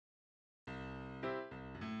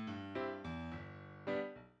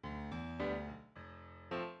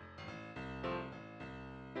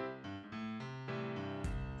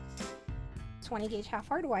20 gauge half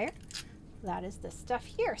hard wire. That is this stuff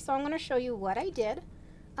here. So I'm going to show you what I did.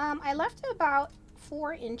 I left about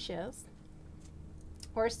 4 inches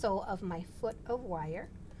or so of my foot of wire,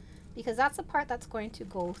 because that's the part that's going to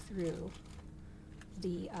go through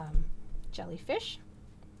the jellyfish.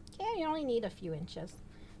 Okay, you only need a few inches.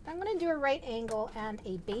 I'm going to do a right angle and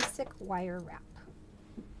a basic wire wrap.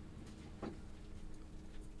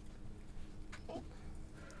 Okay.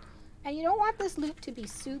 And you don't want this loop to be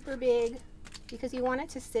super big because you want it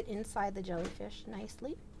to sit inside the jellyfish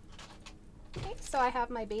nicely. Okay, so I have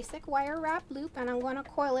my basic wire wrap loop, and I'm going to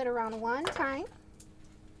coil it around 1 time.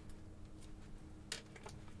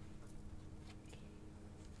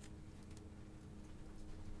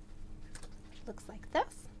 Looks like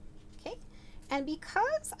this. Okay, and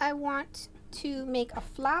because I want to make a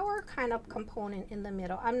flower kind of component in the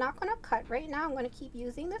middle, I'm not going to cut right now. I'm going to keep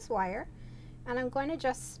using this wire, and I'm going to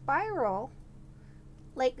just spiral,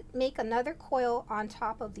 like make another coil on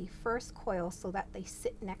top of the first coil so that they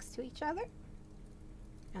sit next to each other.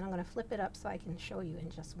 And I'm going to flip it up so I can show you in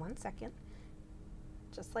just 1 second.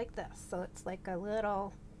 Just like this. So it's like a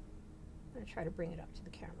little, I'm going to try to bring it up to the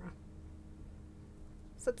camera.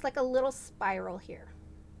 So it's like a little spiral here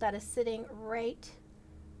that is sitting right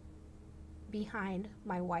behind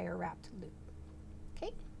my wire wrapped loop.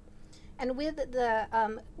 Okay, and with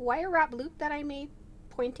the wire wrap loop that I made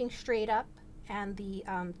pointing straight up and the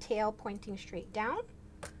tail pointing straight down,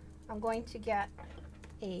 I'm going to get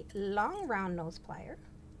a long round nose plier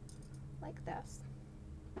like this,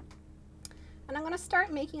 and I'm going to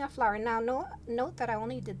start making a flower. Now note that I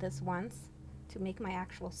only did this once to make my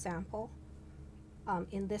actual sample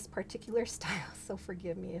in this particular style, so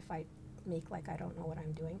forgive me if I make like I don't know what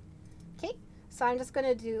I'm doing. Okay, so I'm just going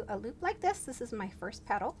to do a loop like this. This is my first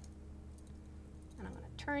petal, and I'm going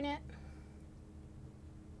to turn it,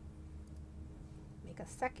 make a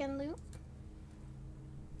second loop,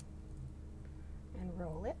 and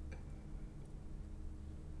roll it.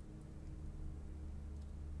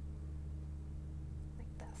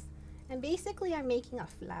 Like this. And basically I'm making a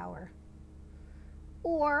flower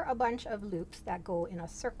or a bunch of loops that go in a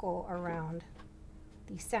circle around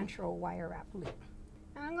the central wire wrap loop.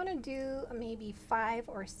 And I'm going to do maybe 5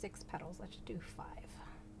 or 6 petals. Let's do 5.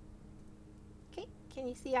 Okay, can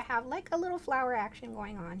you see I have like a little flower action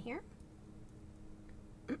going on here?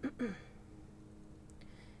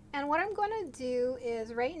 And what I'm going to do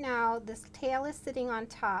is, right now this tail is sitting on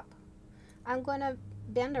top. I'm going to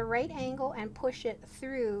bend a right angle and push it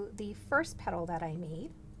through the first petal that I made.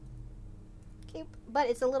 Okay, but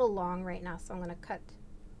it's a little long right now, so I'm going to cut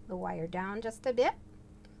the wire down just a bit.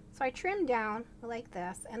 So I trim down like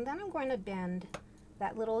this, and then I'm going to bend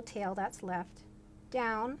that little tail that's left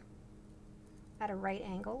down at a right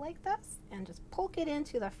angle like this, and just poke it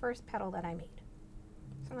into the first petal that I made.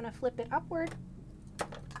 So I'm going to flip it upward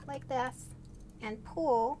like this and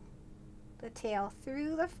pull the tail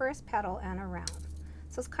through the first petal and around.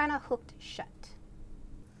 So it's kind of hooked shut.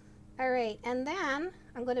 All right, and then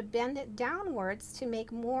I'm going to bend it downwards to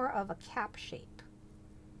make more of a cap shape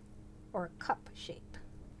or a cup shape.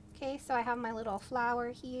 Okay, so I have my little flower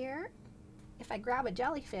here. If I grab a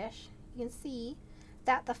jellyfish, you can see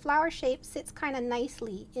that the flower shape sits kind of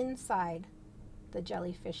nicely inside the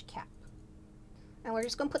jellyfish cap. And we're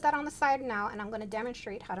just going to put that on the side now, and I'm going to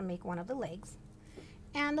demonstrate how to make one of the legs.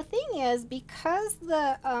 And the thing is, because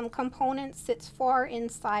the component sits far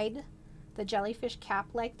inside the jellyfish cap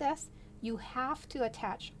like this, you have to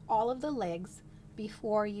attach all of the legs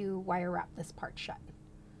before you wire wrap this part shut.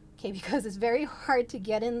 Okay, because it's very hard to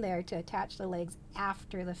get in there to attach the legs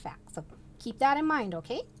after the fact. So keep that in mind,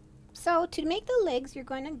 okay? So to make the legs, you're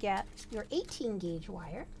going to get your 18 gauge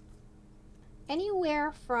wire,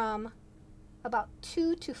 anywhere from about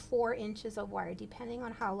 2 to 4 inches of wire, depending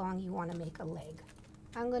on how long you want to make a leg.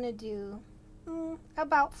 I'm going to do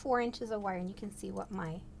about 4 inches of wire, and you can see what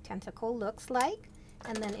my tentacle looks like.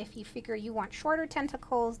 And then if you figure you want shorter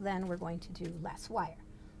tentacles, then we're going to do less wire.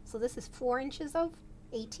 So this is 4 inches of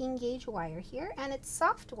 18 gauge wire here, and it's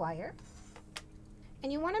soft wire.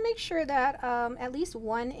 And you want to make sure that at least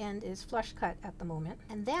one end is flush cut at the moment.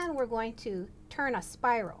 And then we're going to turn a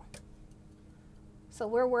spiral. So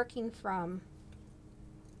we're working from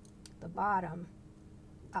the bottom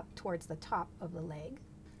up towards the top of the leg.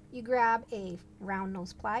 You grab a round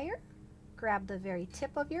nose plier, grab the very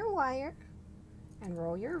tip of your wire, and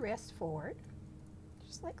roll your wrist forward,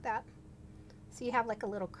 just like that. So you have like a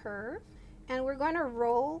little curve, and we're going to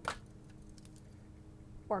roll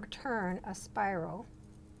or turn a spiral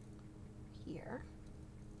here.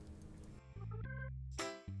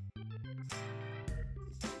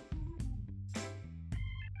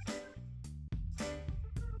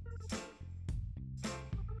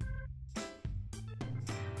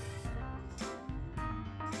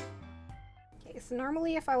 So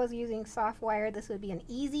normally if I was using soft wire, this would be an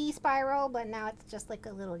easy spiral, but now it's just like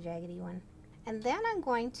a little jaggedy one. And then I'm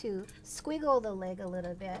going to squiggle the leg a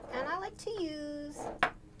little bit, and I like to use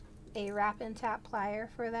a wrap and tap plier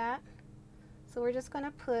for that. So we're just going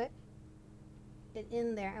to put it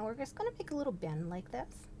in there, and we're just going to make a little bend like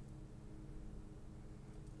this.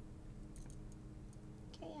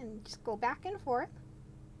 Okay, and just go back and forth.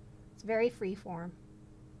 It's very free form.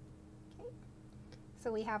 Okay,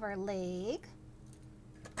 so we have our leg,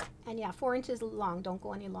 and yeah, 4 inches long. Don't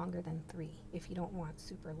go any longer than 3 if you don't want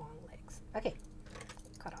super long legs. Okay,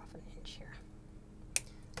 cut off an inch here.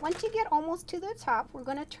 Once you get almost to the top, we're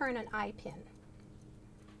going to turn an eye pin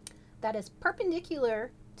that is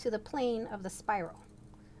perpendicular to the plane of the spiral.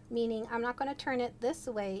 Meaning I'm not going to turn it this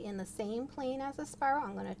way in the same plane as the spiral.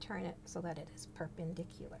 I'm going to turn it so that it is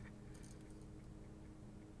perpendicular.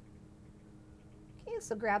 Okay,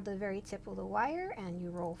 so grab the very tip of the wire and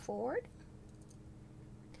you roll forward.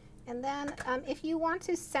 And then if you want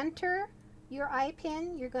to center your eye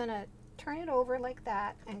pin, you're going to turn it over like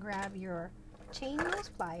that and grab your chain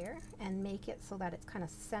nose plier and make it so that it's kind of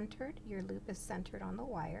centered. Your loop is centered on the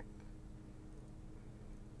wire.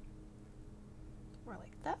 Or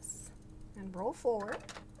like this, and roll forward.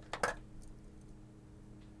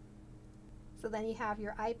 So then you have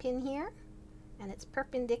your eye pin here, and it's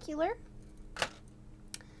perpendicular.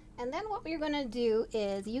 And then what we're going to do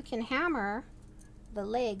is you can hammer the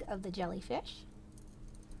leg of the jellyfish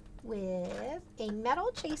with a metal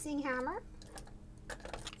chasing hammer.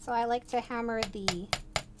 So I like to hammer the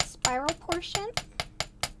spiral portion.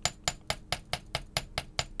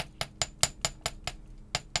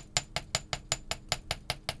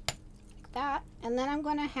 That, and then I'm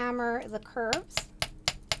going to hammer the curves.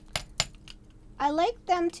 I like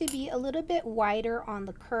them to be a little bit wider on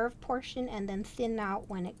the curved portion and then thin out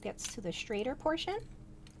when it gets to the straighter portion.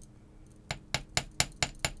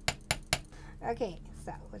 Okay,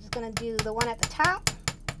 so we're just going to do the one at the top.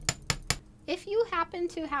 If you happen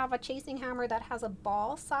to have a chasing hammer that has a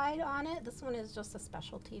ball side on it, this one is just a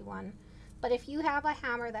specialty one. But if you have a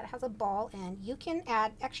hammer that has a ball end, you can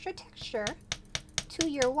add extra texture to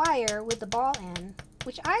your wire with the ball end,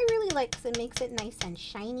 which I really like because it makes it nice and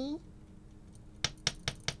shiny.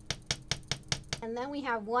 And then we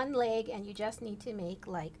have one leg, and you just need to make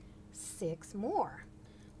like 6 more.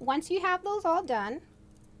 Once you have those all done,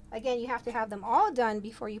 again, you have to have them all done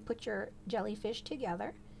before you put your jellyfish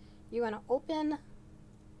together. You're going to open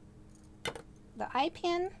the eye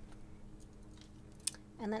pin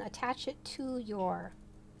and then attach it to your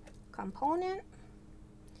component.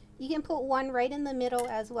 You can put one right in the middle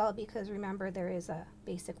as well, because remember there is a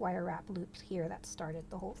basic wire wrap loop here that started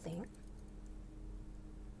the whole thing.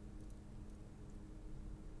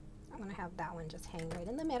 I'm going to have that one just hang right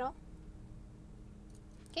in the middle.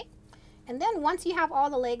 Okay, and then once you have all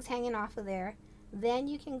the legs hanging off of there, then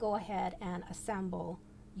you can go ahead and assemble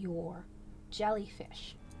your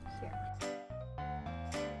jellyfish.